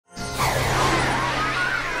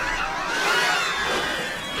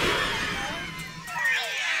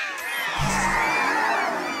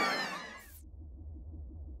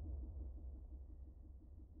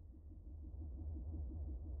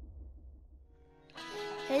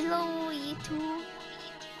Hello YouTube,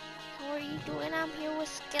 how are you doing? I'm here with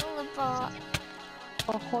Skelebot.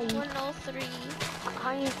 Ahoy. 103.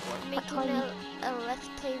 We're making a let's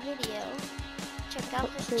play video. Check out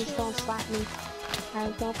his Please channel. don't slap me. I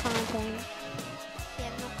have no content. He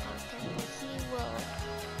has no content, but he will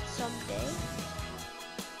someday.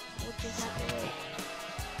 We'll just have to wait.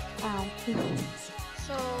 Ow.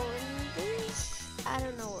 So in this, I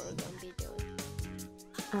don't know what we're gonna be doing.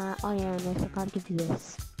 Oh yeah, and I forgot to give you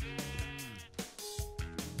this.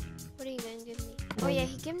 What are you gonna give me? Oh yeah,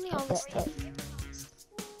 he gave me all the stuff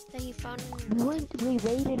that he found in We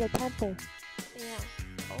raided a temple. Yeah.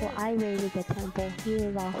 Oh. Well, I raided the temple. He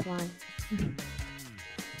was offline.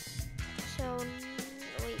 So,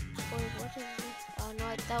 wait, what is this? Oh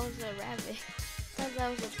no, that was a rabbit. I thought that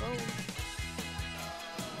was a bone.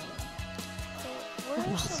 So,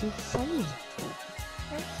 where's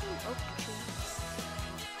some oak trees?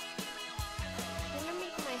 I'm gonna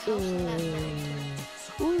make my house in that mountain.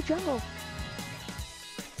 Ooh, jungle.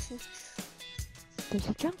 There's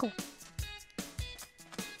a jungle.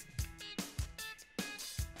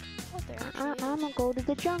 Oh, there I'm gonna go to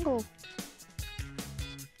the jungle.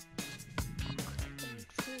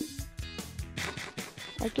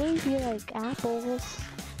 I gave you like apples.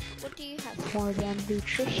 What do you have? For them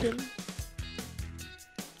nutrition.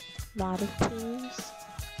 Lot of teams.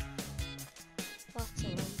 Lots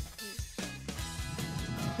of them.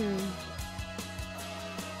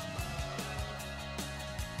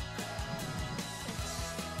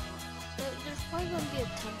 There's probably gonna be a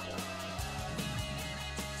temple.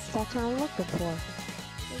 That's what I'm looking for.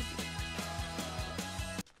 Maybe.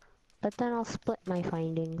 But then I'll split my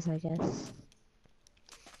findings, I guess.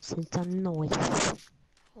 Since I'm noisy.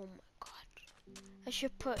 Oh my god. I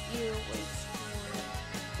should put you away.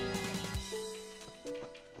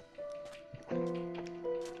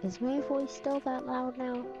 Is my voice still that loud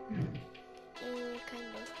now?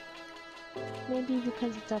 Kind of. Maybe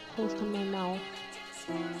because it's up close to my mouth.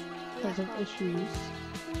 Because of issues.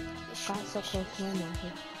 Got so close to my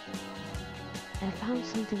mouth. I found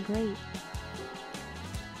something great.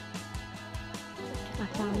 I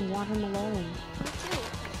found watermelon.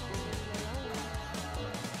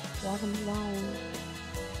 Watermelon.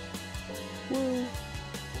 Woo!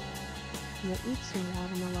 We'll eat some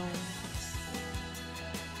watermelon.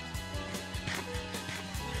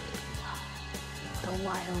 The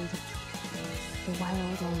wild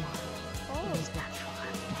Oh. is natural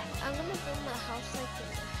habitat. I'm gonna build my house like in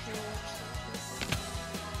a hill or something.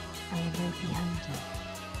 I am right behind you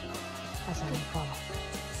as I follow.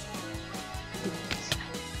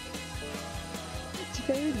 It's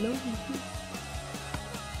very lonely.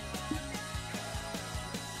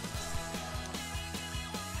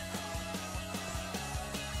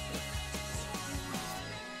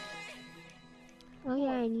 Oh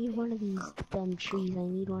yeah, I need one of them trees. I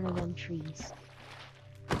need one of them trees.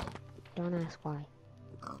 Don't ask why.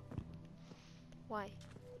 Why?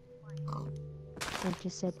 I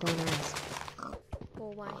just said don't ask.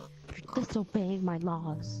 Well, why? You're disobeying my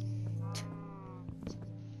laws.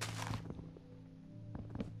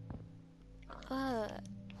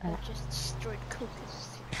 I just destroyed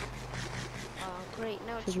cookies. Oh, great,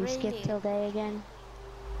 now it's Should we raining. skip till day again?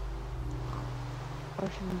 Or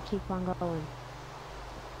should we keep on going?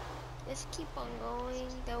 Let's keep on going,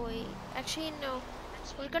 that way. Actually, no.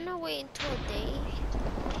 We're gonna wait until day.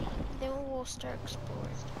 Then we'll start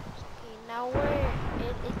exploring. Okay, now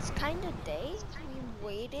it's kind of day. We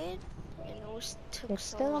waited, and it was took It's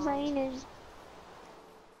so still long. raining.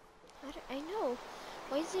 I know.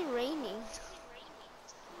 Why is it raining?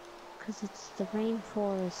 Because it's the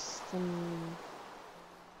rainforest and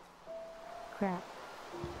crap.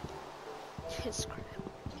 It's crap.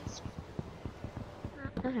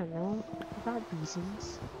 I don't know. I got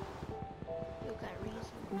reasons. You got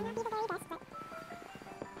reason.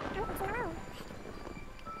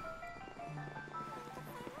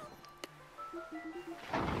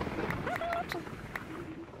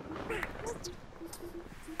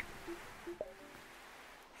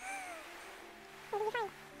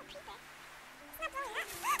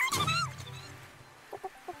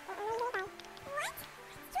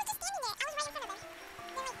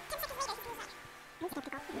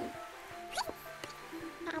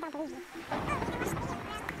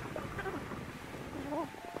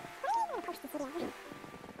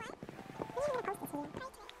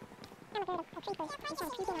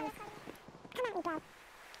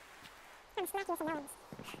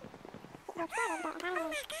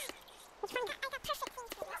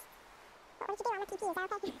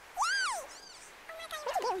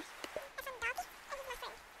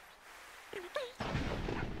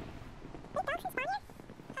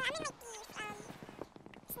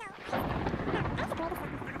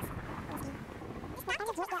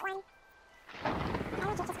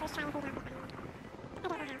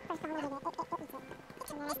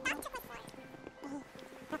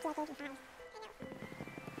 Oh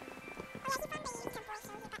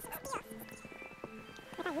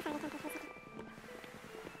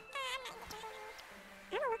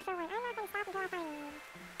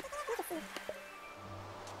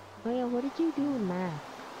yeah, what did you do in math?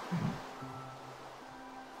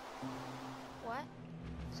 What?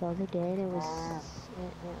 So the other day it was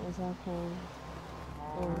okay.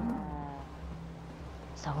 And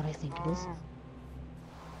is that what I think it is?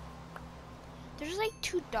 There's like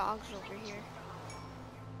 2 dogs over here.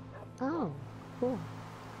 Oh, cool.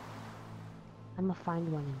 I'm gonna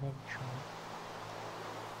find one eventually.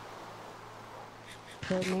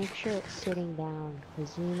 But make sure it's sitting down,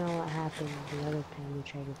 because you know what happened the other time we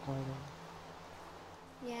tried recording.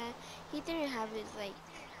 Yeah, he didn't have his like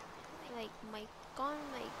mic on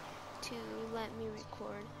to let me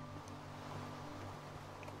record.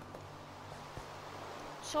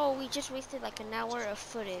 So we just wasted like an hour of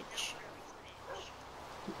footage.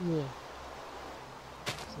 Yeah.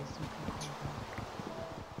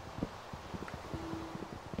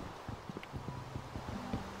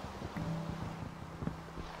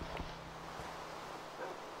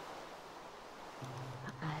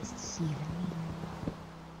 My eyes deceiving me.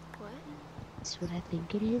 What? That's what I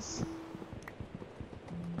think it is.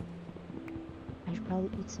 I should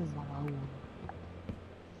probably eat some Malone.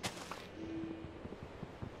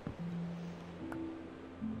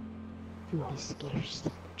 Food is scarce.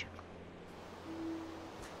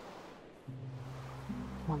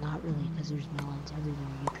 Well, not really, because there's melons everywhere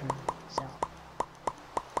you turn, so.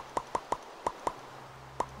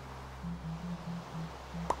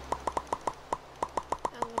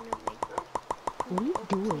 I'm gonna make. What are you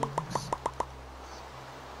doing?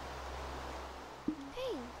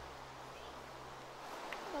 Hey.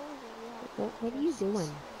 What are you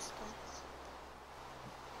doing?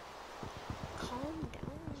 Calm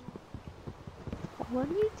down. What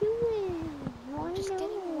are you doing? I'm just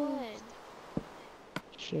getting wood.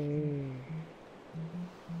 Sure.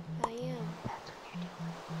 I am. That's what you're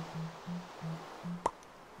doing.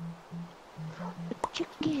 A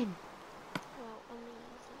chicken! Well, I'm gonna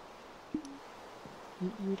use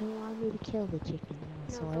it. You don't want me to kill the chicken,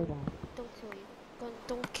 No, so I won't. don't kill you.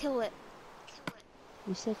 Don't kill it.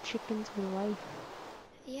 You said chickens were life.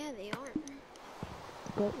 Yeah, they are.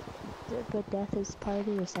 But death is part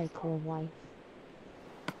of the cycle of life.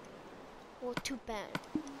 Well, too bad.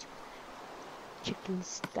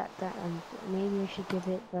 Chickens, maybe I should give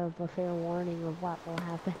it a fair warning of what will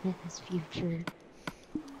happen in its future.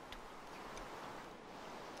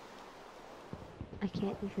 I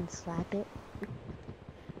can't even slap it.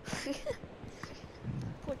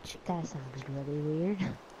 Poor chicken. That sounded really weird.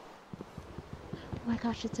 Oh my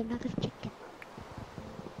gosh, it's another chicken.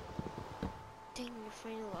 Dang, your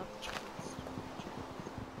friend loves chickens.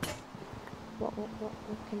 What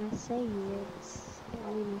can I say?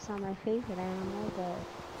 It's not my favorite animal, but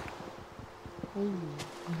hey.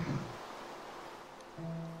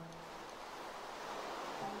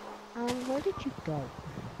 Where did you go?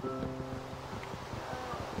 I'm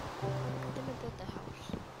gonna build the house.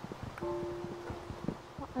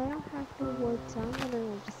 Well, I don't have the wood, so I'm gonna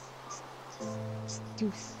just do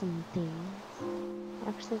some things.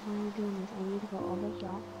 Actually, while I'm doing this, I need to go over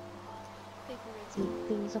here. Make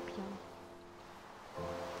things up here.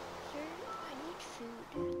 Sir, I need food.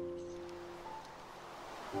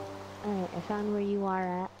 Alright, I found where you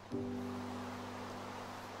are at.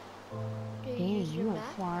 Do you Dang, use you your went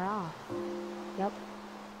map? far off. Yep,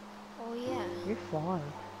 Oh yeah. you're far.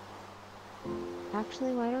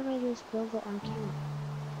 Actually, why don't I just build it on camera?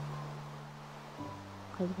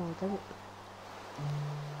 Cause it won't do it.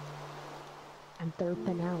 I'm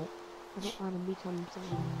derping out. I don't want to become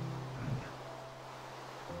something.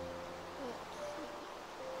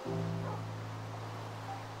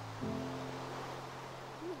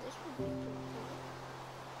 Ooh, this would be pretty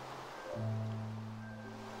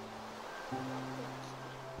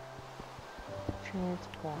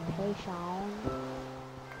Transportation. cool.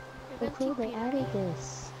 Oh cool, they added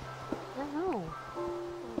this. I know.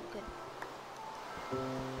 Oh, good.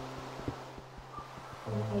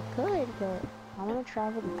 I could, but I want to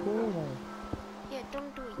travel the pool way. Yeah,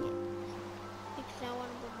 don't do it yet. Because I want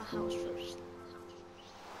to build my house first.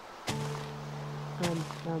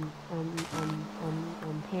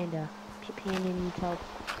 Panda. Panda needs help.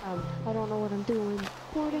 I don't know what I'm doing.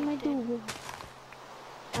 What am I doing?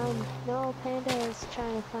 No, Panda is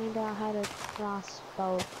trying to find out how to cross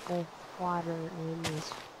boat with water and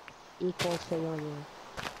is equals failure.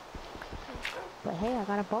 But hey, I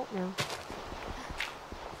got a boat now.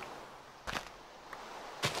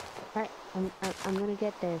 Alright, I'm gonna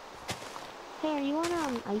get there. Hey, are you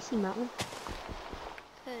on Icy Mountain?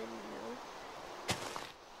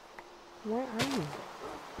 Where are you?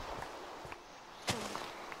 Somewhere.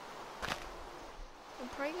 I'm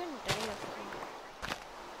probably gonna die of hunger.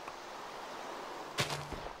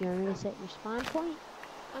 You want me to set your spawn point?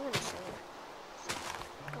 I'm gonna say it.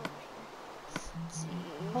 Over here. Let's see.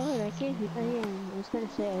 Oh, I gave you. Oh, yeah, I was gonna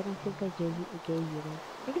say I don't think I gave you that.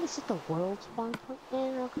 You're gonna set the world spawn point?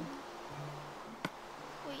 Yeah, okay.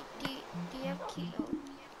 Wait, do you have key? Oh.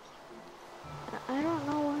 I don't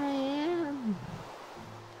know where I am.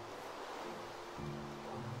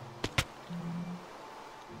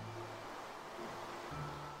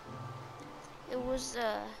 It was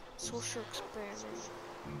a social experiment.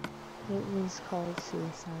 It was called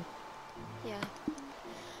suicide. Yeah.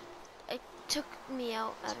 It took me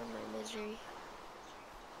out of my misery.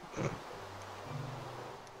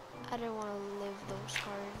 I didn't want to live those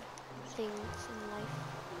hard things in life.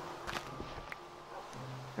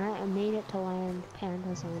 Alright, I made it to land.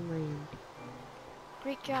 Pandas on land.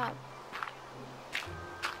 Great job.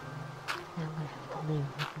 Now I'm gonna have to live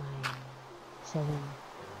with my 7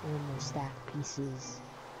 normal stack pieces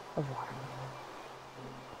of water.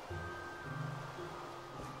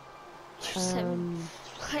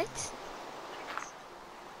 What?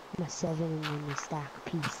 My 7 normal stack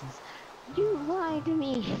pieces. You lied to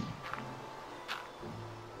me!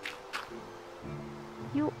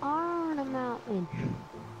 You are on a mountain.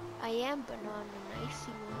 I am, but not on an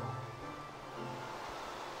icy one.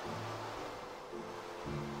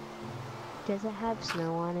 Does it have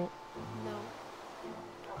snow on it? No.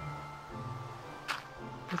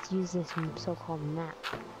 Let's use this so-called map.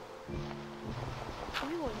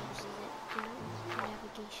 Everyone uses it, you know?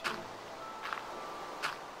 Navigation.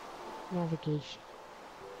 Navigation.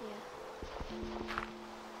 Yeah.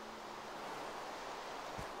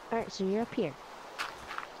 Alright, so you're up here.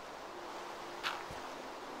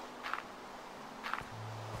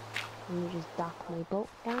 Let me just dock my boat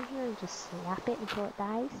down here and just slap it until it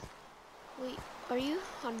dies. Wait, are you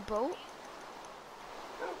on boat?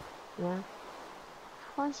 Yeah.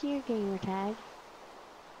 Oh, I see your gamer tag.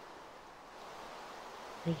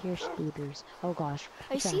 I hear speeders. Oh gosh.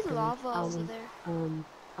 I it's see after me. lava over there.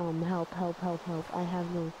 Help. I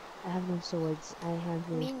have no swords. I have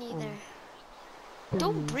no, Me neither. thingies.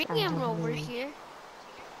 Don't bring I him have over no... here.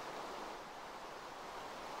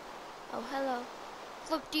 Oh, hello.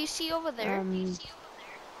 Look, do you see over there? Where?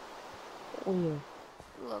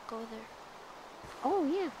 Look, over there. Oh,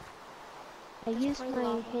 yeah. I That's used probably my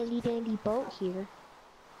lava. handy dandy boat here.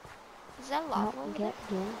 Is that lava over there?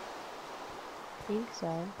 Yeah. I think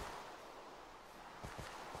so.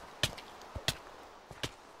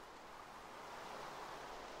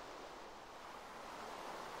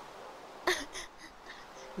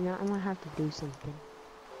 You know, I'm gonna have to do something.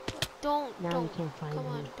 Don't. Now you can't find Come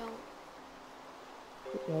me. on, don't.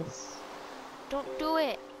 Yes. Don't do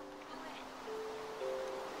it.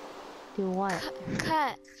 Do what?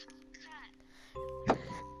 Cut.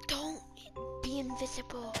 Don't be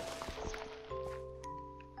invisible.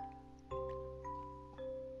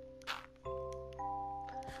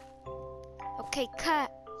 Okay,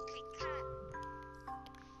 cut.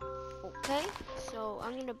 Okay, so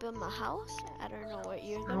I'm gonna build my house. I don't know what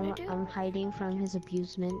you're gonna do. I'm hiding from his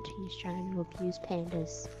abusement. He's trying to abuse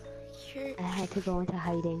pandas. I had to go into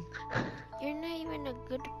hiding. You're not even a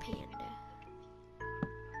good panda.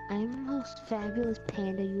 I'm the most fabulous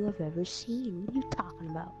panda you have ever seen. What are you talking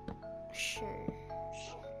about? Sure.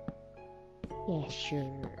 Yeah,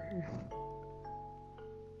 sure.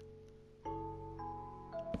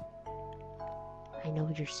 I know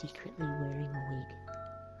you're secretly wearing a wig.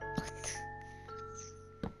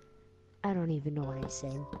 I don't even know what I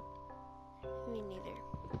said. Me neither.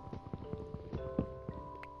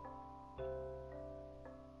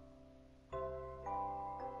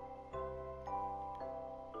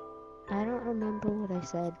 I don't remember what I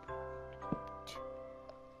said.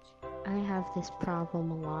 I have this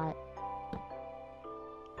problem a lot.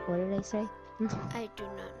 What did I say? I do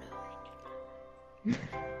not know.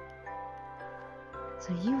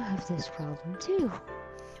 So you have this problem too.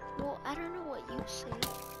 Well, I don't know what you say.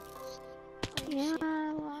 Yeah,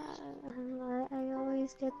 I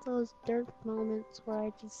always get those dirt moments where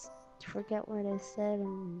I just forget what I said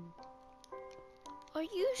and... Are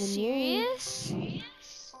you serious?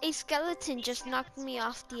 A skeleton just knocked me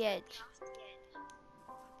off the edge.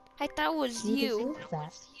 I thought it was You you. deserve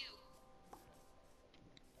that.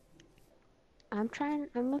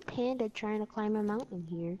 I'm a panda trying to climb a mountain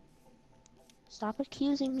here. Stop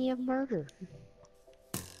accusing me of murder.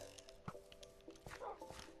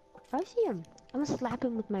 I see him. I'm gonna slap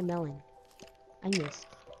him with my melon. I missed.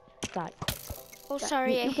 God. Oh,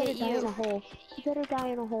 sorry, I You better hit die in a you. hole. You better die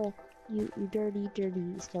in a hole. You dirty,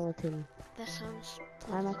 dirty skeleton. That sounds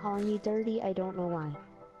Why am I pleasant. calling you dirty? I don't know why.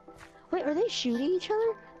 Wait, are they shooting each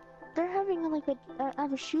other? They're having like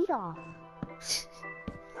a shoot off.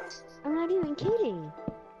 I'm not even kidding.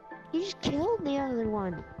 You just killed the other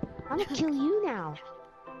one. I'm gonna kill you now.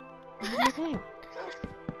 Okay.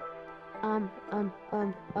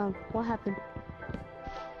 What happened?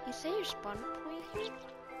 You say your spawn point here?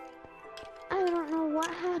 I don't know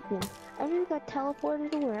what happened. I just got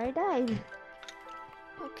teleported to where I died.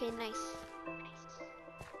 Okay, nice.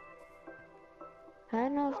 I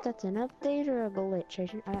don't know if that's an update or a glitch. I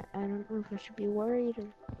don't know if I should be worried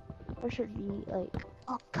or should be like,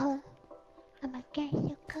 okay, I'm a gay,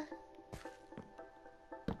 okay.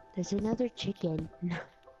 There's another chicken.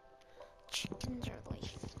 Chickens are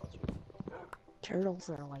life. Turtles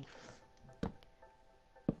are life.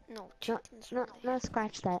 No, chickens are life. No,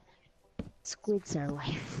 scratch that. Squids are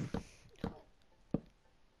life.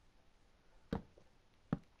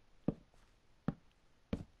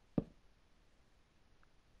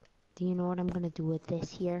 Do you know what I'm gonna do with this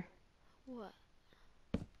here? What?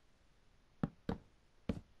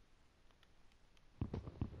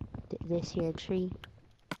 This here tree?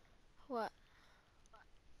 What?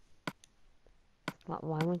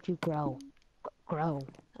 Why won't you grow? Grow.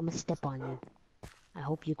 I'm gonna step on you. I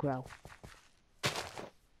hope you grow.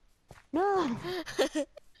 No!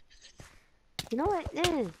 You know what?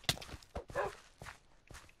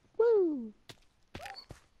 Woo!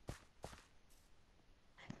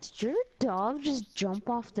 Did your dog just jump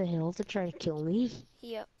off the hill to try to kill me?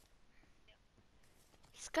 Yep.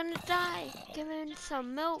 He's gonna die. Give him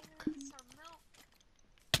some milk.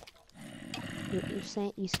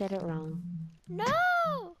 You said it wrong. No!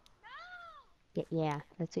 Yeah,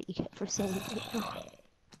 that's what you get for saying it.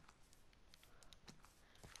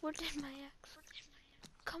 Where did my axe?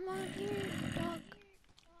 Come on here, dog.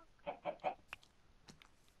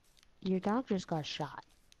 Your dog just got shot.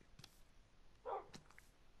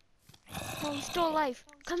 No, he's still alive.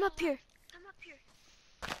 Come up here.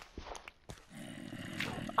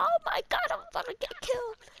 Oh my god, I'm gonna get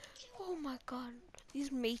killed. Oh my god.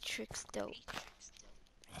 These Matrix though.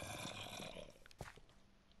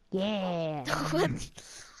 Yeah.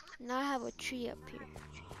 Now I have a tree up here.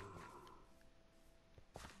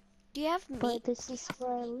 Do you have meat? But this is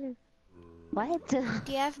where I live. What? Do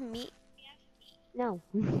you have meat? No.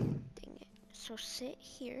 Dang it. So sit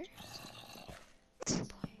here. I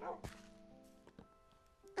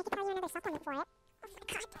could tell you another supplement for it. Oh my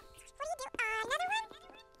god. What do you do? Another one?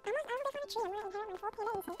 I'm gonna tree. I'm gonna inherit my whole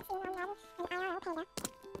panda instinct. See, I'm now an IRL panda.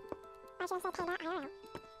 I should have said panda IRL.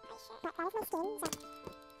 But that is my skin, so...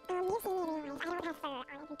 you've seen me realize I don't have fur on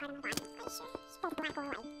every part of my body. Both black or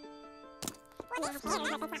white. Well, this here,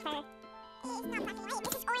 that's not fur. It's not fucking white.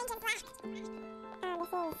 This is orange and black. This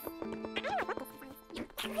is... I don't know what this is, honestly.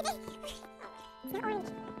 It's not orange.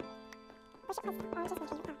 Wish it was orange is my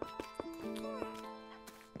favorite color.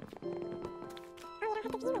 Oh, you don't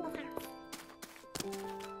have the view in this house.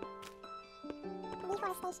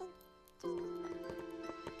 Reforestation.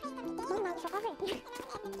 Daylight forever.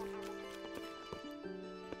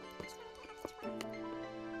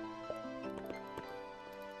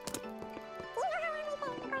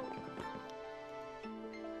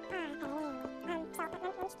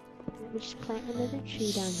 We just plant another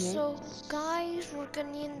tree down here. So guys, we're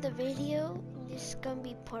gonna end the video. This is gonna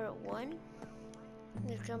be part 1.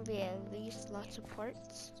 There's gonna be at least lots of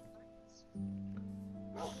parts.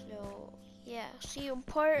 So yeah, see you in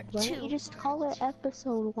part 2. Why don't you just call it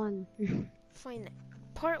episode 1? Fine,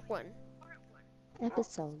 part 1.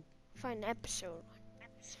 Episode. Fine, episode 1.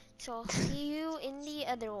 So I'll see you in the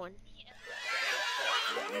other one.